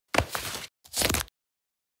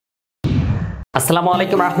আসসালামু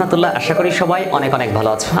আলাইকুম রাহমাতুল্লাহ। আশা করি সবাই অনেক অনেক ভালো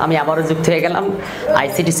আছো। আমি আবারও যুক্ত হয়ে গেলাম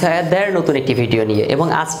আইসিটি সহায়তার নতুন একটি ভিডিও নিয়ে এবং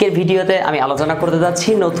আজকের ভিডিওতে আমি আলোচনা করতে যাচ্ছি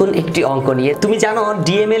নতুন একটি অঙ্ক নিয়ে। তুমি জানো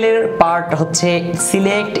ডিএমএল এর পার্ট হচ্ছে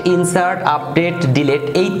সিলেক্ট, ইনসার্ট, আপডেট, ডিলিট,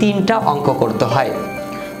 এই তিনটা অঙ্ক করতে হয়,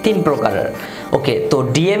 তিন প্রকারের। ওকে, তো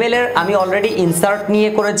ডিএমএল এর আমি অলরেডি ইনসার্ট নিয়ে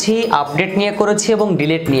করেছি, আপডেট নিয়ে করেছি এবং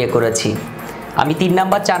ডিলিট নিয়ে করেছি। আমি 3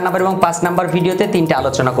 নাম্বার, 4 নাম্বার এবং 5 নাম্বার ভিডিওতে তিনটা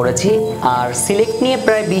আলোচনা করেছি। আর সিলেক্ট নিয়ে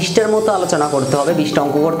প্রায় 20টার মতো আলোচনা করতে হবে, 20টা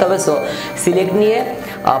অঙ্ক করতে হবে। সো সিলেক্ট নিয়ে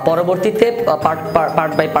পরবর্তীতে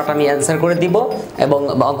পার্ট বাই পার্ট আমি অ্যান্সার করে দিব এবং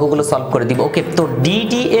অঙ্কগুলো সলভ করে দিব। ওকে, তো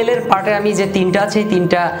ডিডিএল এর পার্টে আমি যে তিনটা আছে এই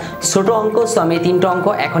তিনটা ছোট অঙ্ক, সো আমি এই তিনটা অঙ্ক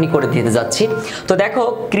এখনই করে দিতে যাচ্ছি। তো দেখো,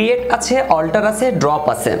 ক্রিয়েট আছে, অল্টার আছে, ড্রপ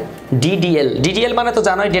আছে। ডিডিএল মানে তো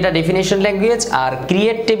জানোই ডেটা ডেফিনেশন ল্যাঙ্গুয়েজ। আর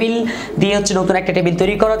ক্রিয়েট টেবিল দিয়ে হচ্ছে নতুন একটা টেবিল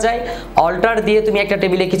তৈরি করা যায়। অল্টার দিয়ে তুমি একটা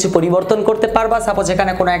টেবিলে কিছু পরিবর্তন করতে পারবা, সাপোজ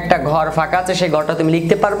এখানে কোনো একটা ঘর ফাঁকা আছে সেই ঘরটা তুমি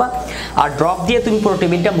লিখতে পারবা। আর ড্রপ দিয়ে তুমি পুরো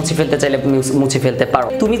টেবিলটা মুছে ফেলতে চাইলে মুছে ফেলতে পারো।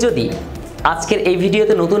 তুমি যদি আজকের এই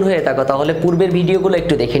ভিডিওতে নতুন হয়ে থাকো তাহলে পূর্বের ভিডিওগুলো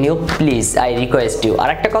একটু দেখে নিও প্লিজ, আই রিকোয়েস্ট ইউ। আর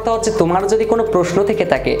একটা কথা হচ্ছে, তোমার যদি কোনো প্রশ্ন থেকে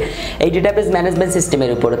থাকে এই ডেটাবেস ম্যানেজমেন্ট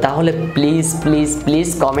সিস্টেমের উপরে তাহলে প্লিজ প্লিজ প্লিজ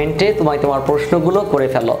কমেন্টে তোমার প্রশ্নগুলো করে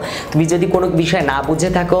ফেলো। তুমি যদি কোনো বিষয় না বুঝে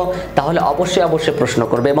থাকো তাহলে অবশ্যই প্রশ্ন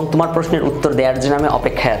করবে এবং তোমার প্রশ্নের উত্তর দেওয়ার জন্য আমি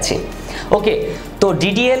অপেক্ষায় আছি। ওকে, তো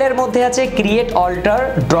ডিডিএল এর মধ্যে আছে ক্রিয়েট, অল্টার,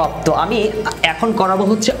 ড্রপ। তো আমি এখন করাবো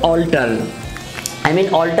হচ্ছে অল্টার,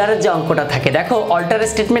 অল্টারের যে অঙ্কটা থাকে। দেখো, অল্টার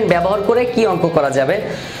স্টেটমেন্ট ব্যবহার করে কি অঙ্ক করা যাবে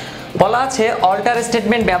বলা আছে, অল্টার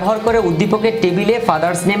স্টেটমেন্ট ব্যবহার করে উদ্দীপকের টেবিলে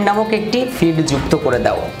ফাদার্স নেম নামক একটি ফিল্ড যুক্ত করে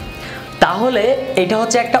দাও। তাহলে এটা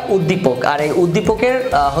হচ্ছে একটা উদ্দীপক, আর এই উদ্দীপকের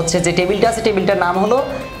হচ্ছে যে টেবিলটা আছে টেবিলটার নাম হলো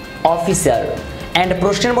অফিসার। অ্যান্ড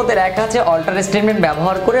প্রশ্নের মধ্যে লেখা আছে অল্টার স্টেটমেন্ট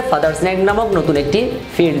ব্যবহার করে ফাদার্স নেম নামক নতুন একটি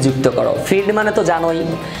ফিল্ড যুক্ত করো। ফিল্ড মানে তো জানোই,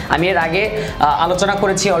 আমি এর আগে আলোচনা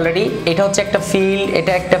করেছি অলরেডি। এটা হচ্ছে একটা ফিল্ড,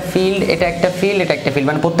 এটা একটা ফিল্ড, এটা একটা ফিল্ড, এটা একটা ফিল্ড,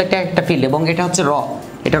 মানে প্রত্যেকটা একটা ফিল্ড। এবং এটা হচ্ছে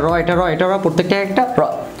এটা র, প্রত্যেকটা একটা র।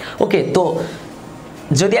 ওকে, তো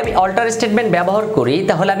যদি আমি অল্টার স্টেটমেন্ট ব্যবহার করি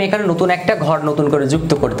তাহলে আমি এখানে নতুন একটা ঘর নতুন করে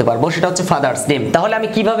যুক্ত করতে পারবো, সেটা হচ্ছে ফাদার্স নেম। তাহলে আমি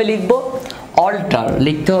কিভাবে লিখবো? অল্টার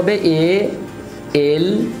লিখতে হবে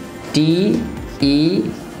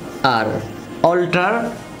ALTER, অল্টার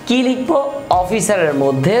কি লিখবো? অফিসারের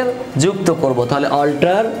মধ্যে যুক্ত করব। তাহলে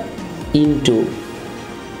অল্টার ইনটু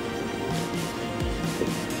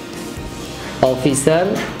অফিসার,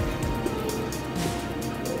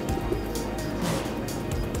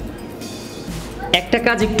 একটা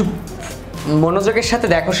কাজ একটু মনোযোগের সাথে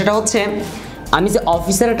দেখো, সেটা হচ্ছে আমি যে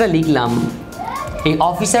অফিসারটা লিখলাম এই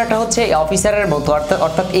অফিসারটা হচ্ছে এই অফিসারের মতো,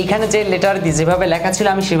 অর্থাৎ এইখানে যে লেটার দিয়ে যেভাবে লেখা ছিল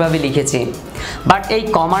আমি সেভাবে লিখেছি। বাট এই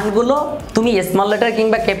কমান্ডগুলো তুমি স্মল লেটার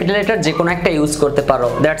কিংবা ক্যাপিটাল লেটার যে কোনো একটা ইউজ করতে পারো,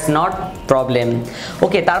 দ্যাটস নট প্রবলেম।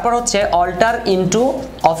 ওকে, তারপর হচ্ছে অল্টার ইনটু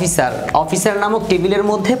অফিসার, অফিসার নামক টেবিলের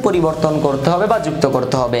মধ্যে পরিবর্তন করতে হবে বা যুক্ত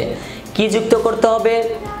করতে হবে। কি যুক্ত করতে হবে?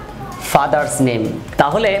 Father's name.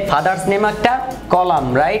 তাহলে ফাদার্স নেম একটা কলাম,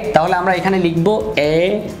 রাইট? তাহলে আমরা এখানে লিখবো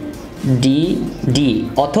ADD,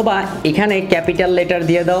 অথবা এখানে ক্যাপিটাল লেটার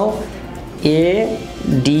দিয়ে দাও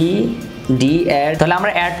ADD অ্যাড। তাহলে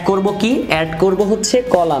আমরা অ্যাড করব কি? অ্যাড করব হচ্ছে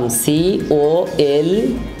কলাম COLUM,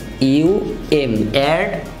 অ্যাড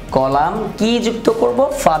কলাম। কি যুক্ত করব?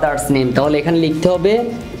 Father's name. তাহলে এখানে লিখতে হবে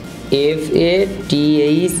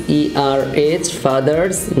FATHERS,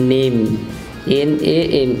 father's name,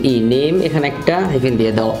 NAME, name, এখানে একটা হাইফেন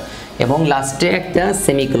দিয়ে দাও এবং লাস্টে একটা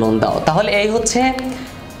সেমিকোলন দাও। তাহলে এই হচ্ছে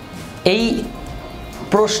এই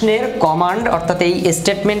প্রশ্নের কমান্ড, অর্থাৎ এই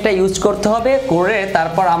স্টেটমেন্টটা ইউজ করতে হবে। করে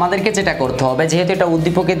তারপর আমাদেরকে যেটা করতে হবে, যেহেতু এটা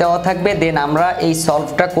উদ্দীপকে দেওয়া থাকবে, দেন আমরা এই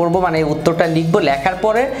সলভটা করব, মানে এই উত্তরটা লিখবো। লেখার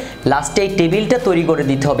পরে লাস্টে এই টেবিলটা তৈরি করে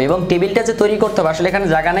দিতে হবে। এবং টেবিলটা যে তৈরি করতে হবে, আসলে এখানে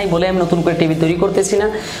জায়গা নাই বলে আমি নতুন করে টেবিল তৈরি করতেছি না,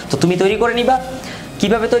 তো তুমি তৈরি করে নিবা।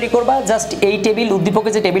 কিভাবে তৈরি করবা? জাস্ট এই টেবিল,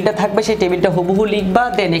 উদ্দীপকে যে টেবিলটা থাকবে সেই টেবিলটা হুবহু লিখবা,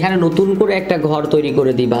 দেন এখানে নতুন করে একটা ঘর তৈরি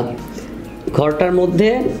করে দিবা। ঘরটার মধ্যে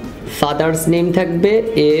ফাদার্স নেম থাকবে,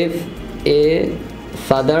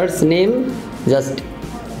 ফাদার্স নেম, জাস্ট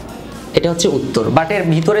এটা হচ্ছে উত্তর। বাট এর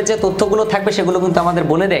ভিতরে যে তথ্যগুলো থাকবে সেগুলো কিন্তু আমাদের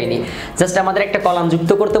বলে দেয়নি, জাস্ট আমাদের একটা কলাম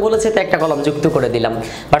যুক্ত করতে বলেছে, তো একটা কলাম যুক্ত করে দিলাম।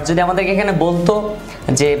 বাট যদি আমাদেরকে এখানে বলতো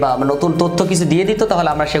যে বা নতুন তথ্য কিছু দিয়ে দিত তাহলে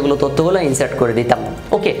আমরা সেগুলো তথ্যগুলো ইনসার্ট করে দিতাম।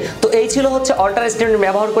 ওকে, তো এই ছিল হচ্ছে অল্টার স্টেটমেন্ট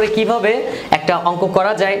ব্যবহার করে কিভাবে একটা অঙ্ক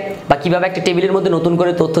করা যায় বা কিভাবে একটা টেবিলের মধ্যে নতুন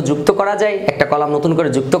করে তথ্য যুক্ত করা যায়, একটা কলাম নতুন করে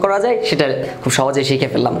যুক্ত করা যায়, সেটা খুব সহজেই শিখে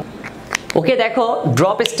ফেললাম। ওকে, দেখো,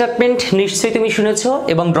 ড্রপ স্টেটমেন্ট নিশ্চয়ই তুমি শুনেছো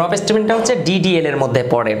এবং ড্রপ স্টেটমেন্টটা হচ্ছে ডিডিএল এর মধ্যে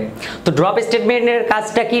পড়ে। তো ড্রপ স্টেটমেন্টের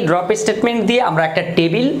কাজটা কি? ড্রপ স্টেটমেন্ট দিয়ে আমরা একটা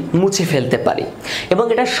টেবিল মুছে ফেলতে পারি এবং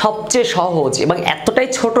এটা সবচেয়ে সহজ এবং এতটাই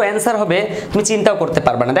ছোট অ্যান্সার হবে তুমি চিন্তাও করতে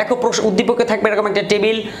পারবে না। দেখো, উদ্দীপকে থাকবে এরকম একটা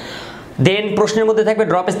টেবিল, দেন প্রশ্নের মধ্যে থাকবে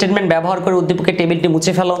ড্রপ স্টেটমেন্ট ব্যবহার করে উদ্দীপকের টেবিলটি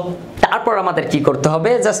মুছে ফেলো। তারপর আমাদের কি করতে হবে,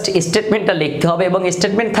 জাস্ট স্টেটমেন্টটা লিখতে হবে এবং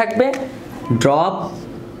স্টেটমেন্ট থাকবে ড্রপ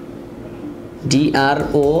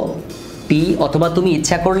DROP, অথবা তুমি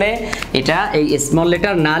ইচ্ছা করলে এটা এই স্মল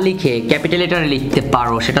লেটার না লিখে ক্যাপিটাল লেটারে লিখতে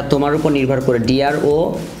পারো, সেটা তোমার উপর নির্ভর করে।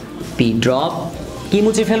 DROP ড্রপ কি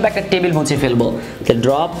মুছে ফেলবো, একটা টেবিল মুছে ফেলবো,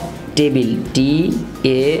 ড্রপ টেবিল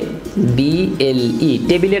TABLE,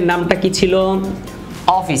 টেবিলের নামটা কি ছিল,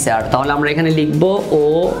 অফিসার। তাহলে আমরা এখানে লিখব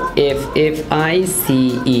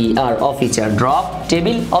OFFICER officer, drop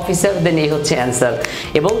table officer. দেন এই হচ্ছে অ্যান্সার।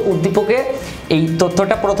 এবং উদ্দীপকে এই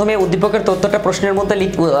তথ্যটা প্রথমে উদ্দীপকের তথ্যটা প্রশ্নের মধ্যে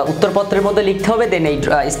উত্তরপত্রের মধ্যে লিখতে হবে, দেন এই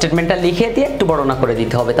স্টেটমেন্টটা লিখে দিয়ে একটু বর্ণনা করে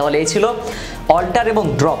দিতে হবে। তাহলে এই ছিল অল্টার এবং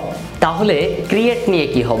ড্রপ। তাহলে ক্রিয়েট নিয়ে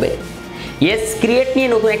কি হবে? ইয়েস, ক্রিয়েট নিয়ে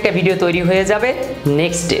নতুন একটা ভিডিও তৈরি হয়ে যাবে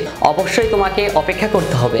নেক্সট ডে। অবশ্যই তোমাকে অপেক্ষা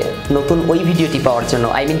করতে হবে নতুন ওই ভিডিওটি পাওয়ার জন্য।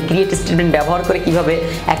 আই মিন ক্রিয়েট স্টেটমেন্ট ব্যবহার করে কিভাবে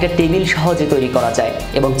একটা টেবিল সহজে তৈরি করা যায়,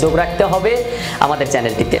 এবং চোখ রাখতে হবে আমাদের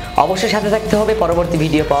চ্যানেলটিতে। অবশ্যই সাথে থাকতে হবে পরবর্তী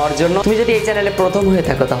ভিডিও পাওয়ার জন্য। তুমি যদি এই চ্যানেলে প্রথম হয়ে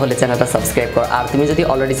থাকো তাহলে চ্যানেলটা সাবস্ক্রাইব করো, আর তুমি যদি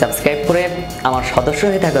অলরেডি সাবস্ক্রাইব করে আমার সদস্য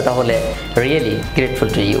হয়ে থাকো তাহলে really grateful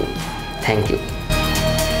to you. Thank you.